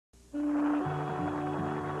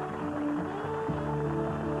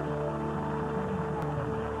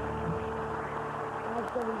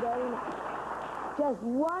Billy. Very nice. Just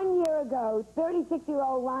 1 year ago,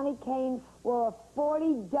 36-year-old Ronnie Kane wore a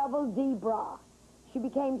 40 double D bra. She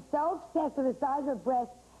became so obsessed with the size of her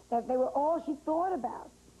breasts that they were all she thought about.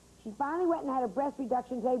 She finally went and had a breast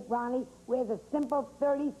reduction today. Ronnie wears a simple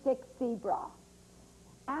 36C bra.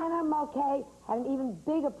 Anna Mulcahy had an even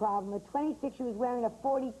bigger problem. At 26, she was wearing a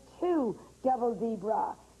 42 double D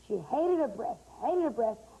bra. She hated her breasts,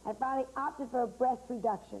 and finally opted for a breast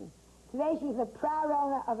reduction. Today, she's a proud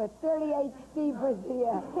owner of a 38C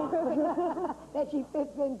brassiere that she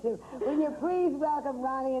fits into. Will you please welcome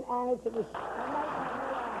Ronnie and Anna to the show?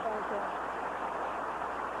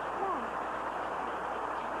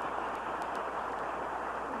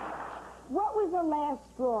 What was the last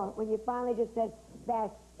straw when you finally just said,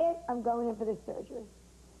 that's it, I'm going in for this surgery?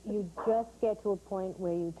 You just get to a point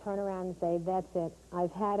where you turn around and say, that's it.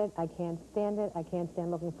 I've had it. I can't stand it. I can't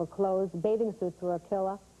stand looking for clothes. Bathing suits were a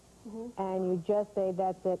killer. And you just say,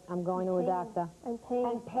 that's it. I'm going to a doctor. And pain.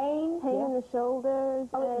 And pain? Pain in the shoulders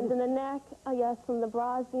and in the neck. Yes, from the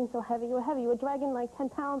bras being so heavy. You were heavy. You were dragging like 10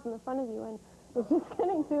 pounds in the front of you, and it was just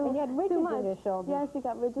getting too much. And you had ridges in your shoulders. Yes, you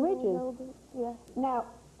got ridges. In your shoulders. Yes. Now,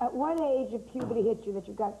 at what age did puberty hit you that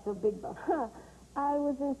you got so big buff? I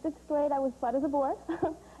was in 6th grade. I was flat as a board.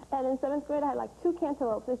 And in 7th grade, I had like 2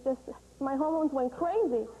 cantaloupes. It's just, my hormones went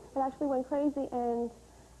crazy. It actually went crazy, and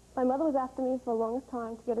my mother was after me for the longest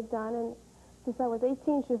time to get it done, and since I was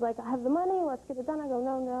 18, she was like, I have the money, let's get it done. I go,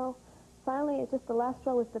 no. Finally, it's just the last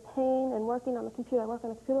straw was the pain and working on the computer. I work on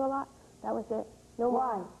the computer a lot. That was it. No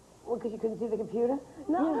Why? more. Well, because you couldn't see the computer?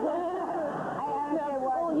 No. I understand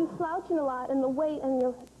why. Oh, you slouching a lot, and the weight and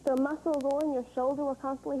the muscles all in your shoulder were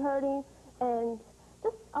constantly hurting, and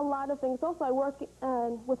just a lot of things. Also, I work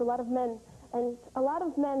with a lot of men, and a lot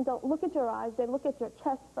of men don't look at your eyes. They look at your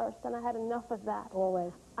chest first, and I had enough of that.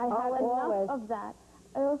 Always. I had enough of that.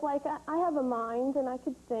 It was like, I have a mind, and I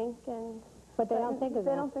could think, and... But they don't think of it.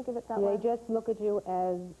 They don't think of it that way. They just look at you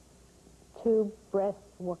as 2 breasts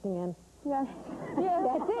walking in. Yes. Yes.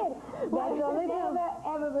 That's it. That's all they do. Never,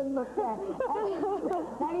 ever been looked at.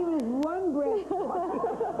 Not even as one breast.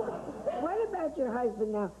 What about your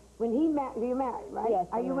husband now? When he married, you're married, right? Yes.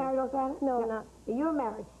 Are you married also? No, I'm not. You're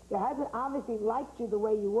married. Your husband obviously liked you the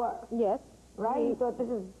way you were. Yes. Right? He thought this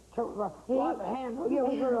is a handful. You know,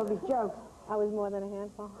 we heard all these jokes. I was more than a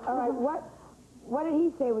handful. All right, what did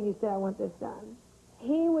he say when you said, I want this done?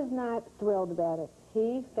 He was not thrilled about it.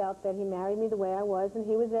 He felt that he married me the way I was, and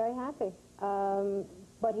he was very happy.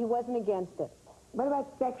 But he wasn't against it. What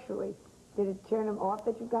about sexually? Did it turn him off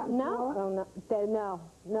that you've gotten smaller?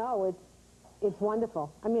 No, it's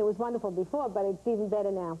wonderful. I mean, it was wonderful before, but it's even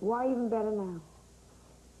better now. Why even better now?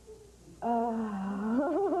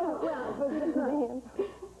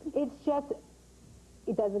 It's just,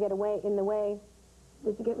 it doesn't get in the way.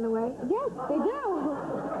 Does it get in the way? Yes, they do.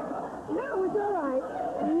 No, it's all right.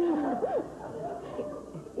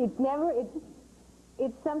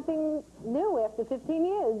 It's something new after 15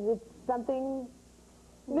 years. It's something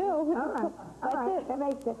new. All right. That's it. That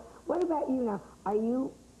makes sense. What about you now? Are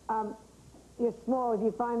you, you're small. Do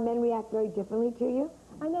you find men react very differently to you?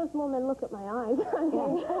 I notice more men look at my eyes.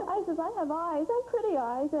 I says, I have eyes. I have pretty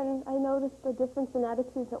eyes. And I noticed the difference in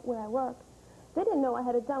attitudes at where I work. They didn't know I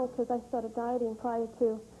had it done because I started dieting prior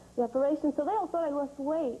to the operation. So they all thought I lost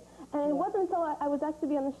weight. And it wasn't until I was asked to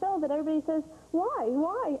be on the show that everybody says,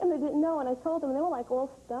 why? And they didn't know. And I told them, and they were like all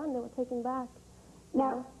stunned. They were taken back.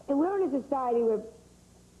 Now, and we're in a society where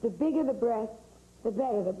the bigger the breast, the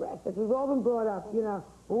better the breast. As we've all been brought up, you know,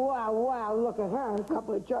 wow, look at her, a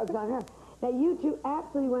couple of drugs on her. Now, you two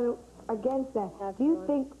absolutely went against that. Do you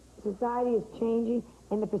think society is changing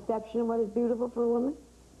in the perception of what is beautiful for a woman?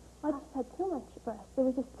 I just had too much breast. It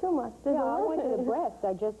was just too much. I wanted the breasts.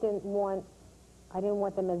 I just didn't want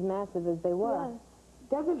them as massive as they were.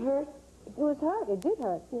 Yes. Does it hurt? It was hurt. It did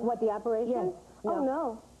hurt. Yeah. What, the operation? Yes. No. Oh,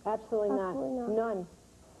 no. Absolutely not. None.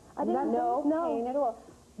 I didn't no pain at all.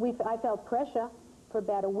 I felt pressure for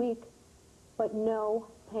about a week, but no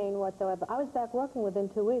pain whatsoever. I was back working within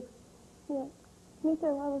 2 weeks. Yeah. Me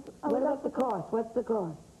too. What about the cost? What's the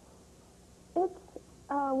cost? It's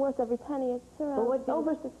worth every penny. It's around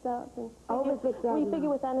over 6,000. Over 6,000. We figure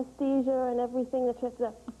with anesthesia and everything that you have to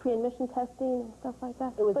have pre-admission testing and stuff like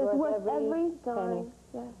that. It was worth every dime. Penny.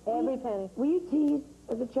 Yes. Every penny. Were you teased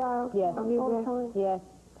as a child? Yes. Of your All the breast? time. Yes.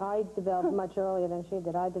 I developed much earlier than she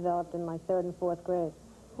did. I developed in my 3rd and 4th grade.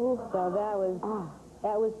 Ooh. So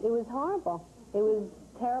it was horrible. It was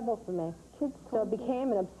terrible for me. So it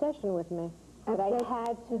became an obsession with me. That I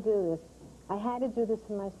had to do this. I had to do this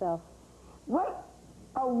for myself. What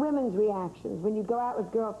are women's reactions when you go out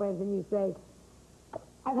with girlfriends and you say,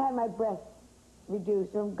 I've had my breasts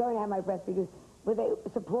reduced, or I'm going to have my breasts reduced? Were they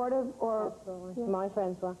supportive or? Absolutely. My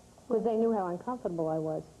friends were, because they knew how uncomfortable I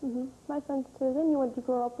was. My friends too. Then you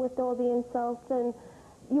grow up with all the insults, and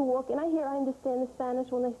you walk, and I understand the Spanish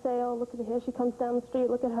when they say, oh, look at her, she comes down the street,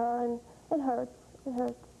 look at her, and it hurts. It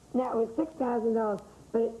hurts. Now, it was $6,000,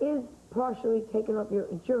 but it is partially taken off your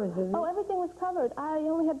insurance, isn't it? Oh, everything was covered. I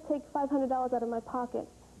only had to take $500 out of my pocket.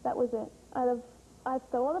 That was it.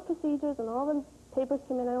 So all the procedures and all the papers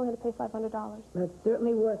came in, I only had to pay $500. That's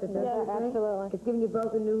certainly worth it. Yeah, absolutely. It's giving you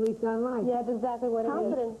both a new lease on life. Yeah, that's exactly what it is.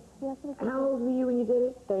 Confidence. Yes, it is. How old were you when you did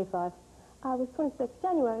it? 35. I was 26.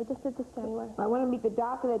 January. I just did this January. I want to meet the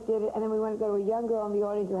doctor that did it, and then we want to go to a young girl in the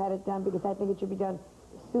audience who had it done, because I think it should be done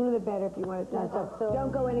sooner the better if you want it done. So absolutely.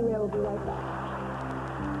 don't go anywhere. We'll be right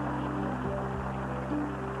back.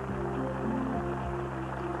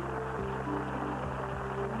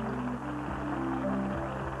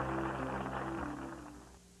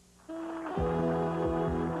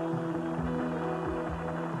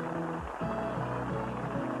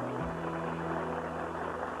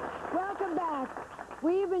 Welcome back.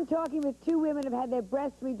 We've been talking with two women who have had their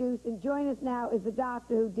breasts reduced, and join us now is the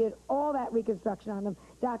doctor who did all that reconstruction on them,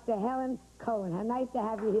 Dr. Helen Cohen. How nice to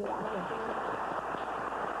have you here, doctor.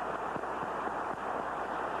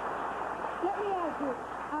 Let me ask you,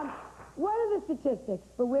 what are the statistics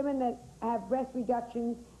for women that have breast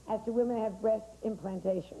reductions as to women that have breast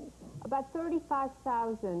implantations? About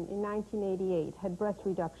 35,000 in 1988 had breast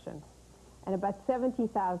reduction, and about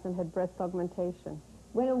 70,000 had breast augmentation.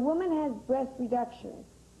 When a woman has breast reduction,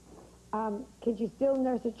 can she still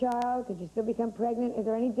nurse a child? Can she still become pregnant? Is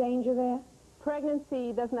there any danger there?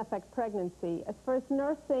 Pregnancy doesn't affect pregnancy. As far as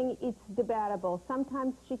nursing, it's debatable.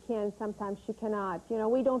 Sometimes she can, sometimes she cannot. You know,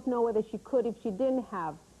 we don't know whether she could if she didn't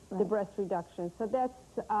have the breast reduction. So that's,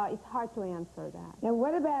 it's hard to answer that. Now,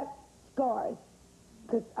 what about scars?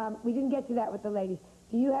 Because we didn't get to that with the ladies.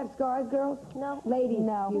 Do you have scars, girls? No. Ladies?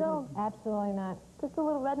 No, excuse me. No. absolutely not. Just a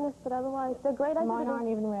little redness, but otherwise, they're great. Mine aren't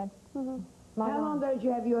even red. Mm-hmm. Mine How long aren't. ago did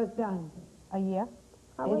you have yours done? A year.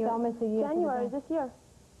 I It's was almost a year. to the January day. this year.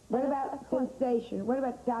 What about sensation? What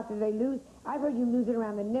about doctor? Do they lose? I've heard you lose it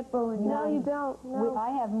around the nipple and No, you don't. No.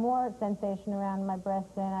 I have more sensation around my breast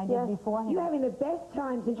than I did Yes. beforehand. You're having the best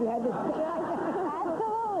time since you had this.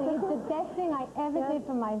 Absolutely. It's the best thing I ever did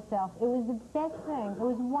for myself. It was the best thing. It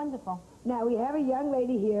was wonderful. Now, we have a young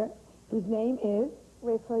lady here whose name is?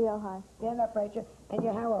 Rachel Yohai. Stand up, Rachel. And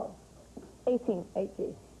you're how old? 18.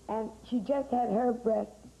 18. And she just had her breast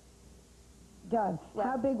done. Right.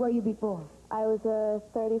 How big were you before? I was a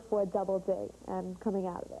 34 double D and coming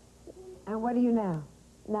out of it. And what are you now?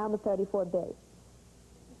 Now I'm a 34 B.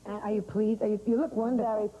 And are you pleased? You look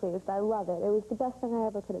wonderful. Very pleased. I love it. It was the best thing I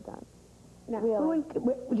ever could have done. Now, Really?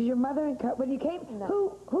 did your mother, when you came,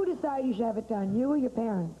 No. who decided you should have it done? You or your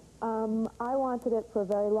parents? I wanted it for a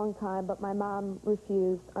very long time, but my mom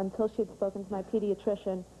refused until she had spoken to my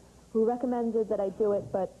pediatrician, who recommended that I do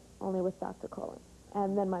it, but only with Dr. Cohen.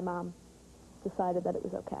 And then my mom decided that it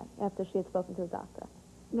was okay after she had spoken to the doctor.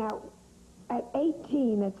 Now, at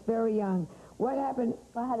 18, that's very young. What happened?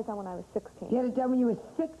 I had it done when I was 16. You had it done when you were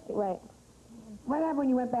 60. Right. What happened when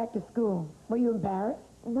you went back to school? Were you embarrassed?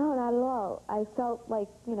 No, not at all. I felt like,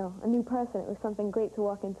 you know, a new person. It was something great to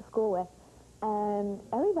walk into school with. And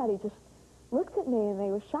everybody just looked at me and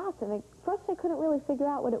they were shocked. And first they couldn't really figure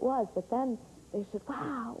out what it was, but then they said,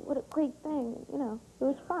 wow, what a great thing. You know, it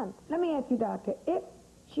was fun. Let me ask you, doctor, if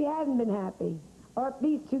she hadn't been happy, or if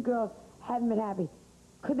these two girls hadn't been happy,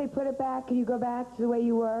 could they put it back? Could you go back to the way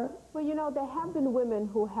you were? Well, you know, there have been women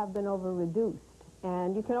who have been over-reduced,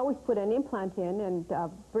 and you can always put an implant in and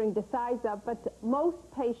bring the size up, but most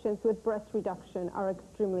patients with breast reduction are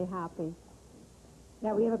extremely happy.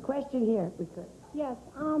 Now, we have a question here, if we could. Yes.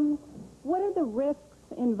 What are the risks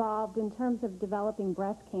involved in terms of developing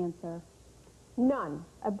breast cancer? None.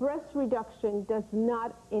 A breast reduction does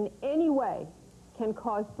not in any way can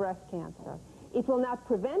cause breast cancer. It will not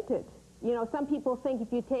prevent it. You know, some people think if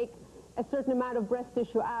you take a certain amount of breast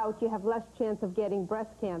tissue out, you have less chance of getting breast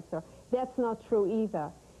cancer. That's not true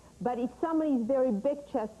either. But if somebody's very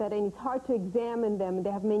big-chested and it's hard to examine them and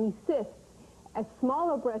they have many cysts, a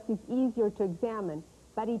smaller breast is easier to examine,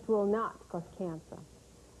 but it will not cause cancer.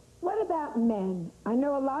 What about men? I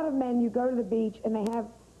know a lot of men, you go to the beach and they have,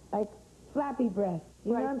 like, flappy breasts.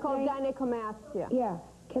 You know Right, what I'm it's called saying? gynecomastia. Yeah.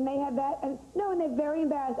 Can they have that? And no, and they're very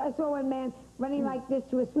embarrassed. I saw one man running like this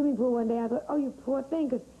to a swimming pool one day. I thought, oh, you poor thing,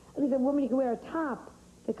 because at least a woman, you can wear a top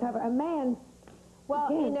to cover. A man, Well,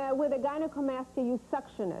 you can't. with a gynecomastia, you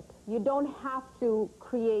suction it. You don't have to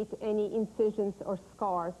create any incisions or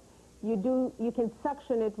scars. You can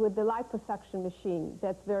suction it with the liposuction machine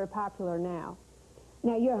that's very popular now.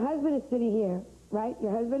 Now, your husband is sitting here, right?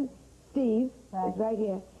 Your husband Steve, is right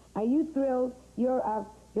here. Are you thrilled? You're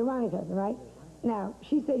Ronnie's husband, right? Now,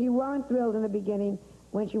 she said you weren't thrilled in the beginning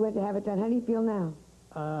when she went to have it done. How do you feel now?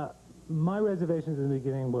 My reservations in the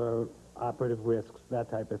beginning were operative risks, that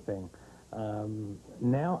type of thing.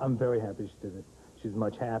 Now I'm very happy she did it. She's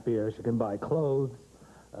much happier. She can buy clothes.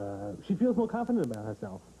 She feels more confident about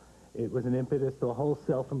herself. It was an impetus to a whole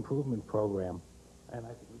self-improvement program, and I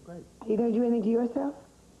think it was great. Are you going to do anything to yourself?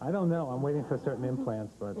 I don't know. I'm waiting for certain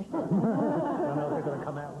implants, but I don't know if they're going to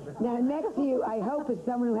come out with it. Now, next to you, I hope, is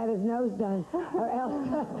someone who had his nose done, or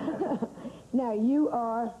else. Now, you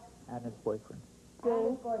are... Anna's boyfriend.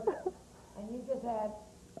 Anna's boyfriend. And you just had...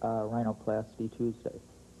 Rhinoplasty Tuesday.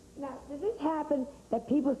 Now, does this happen that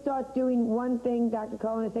people start doing one thing, Dr.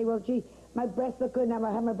 Cohen, and say, well, gee, my breasts look good, now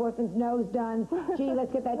I have my boyfriend's nose done. Gee,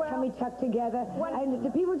 let's get that tummy tucked together. And do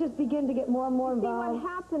people just begin to get more and more involved? See, what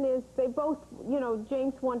happened is they both, you know,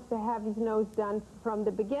 James wants to have his nose done from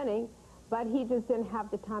the beginning, but he just didn't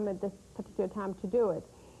have the time at this particular time to do it.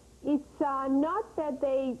 It's not that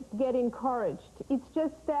they get encouraged. It's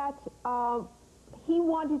just that he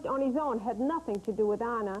wanted on his own, had nothing to do with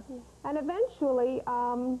Anna. And eventually,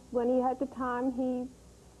 when he had the time, he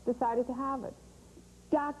decided to have it.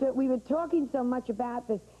 Doctor, we were talking so much about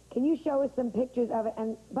this. Can you show us some pictures of it?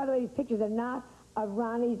 And by the way, these pictures are not of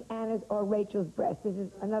Ronnie's, Anna's, or Rachel's breast. This is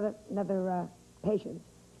another patient.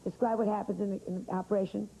 Describe what happens in the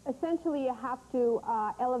operation. Essentially, you have to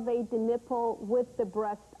elevate the nipple with the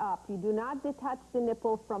breast up. You do not detach the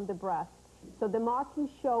nipple from the breast. So the markings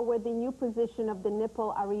show where the new position of the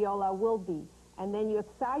nipple areola will be. And then you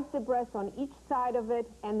excise the breast on each side of it,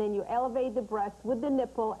 and then you elevate the breast with the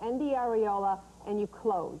nipple and the areola, and you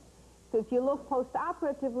close. So if you look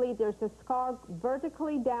post-operatively, there's a scar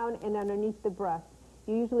vertically down and underneath the breast.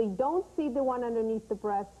 You usually don't see the one underneath the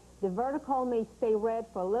breast. The vertical may stay red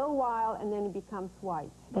for a little while, and then it becomes white.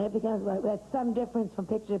 And it becomes white. That's some difference from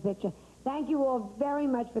picture to picture. Thank you all very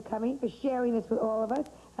much for coming, for sharing this with all of us.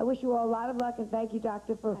 I wish you all a lot of luck, and thank you,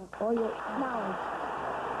 Doctor, for all your knowledge.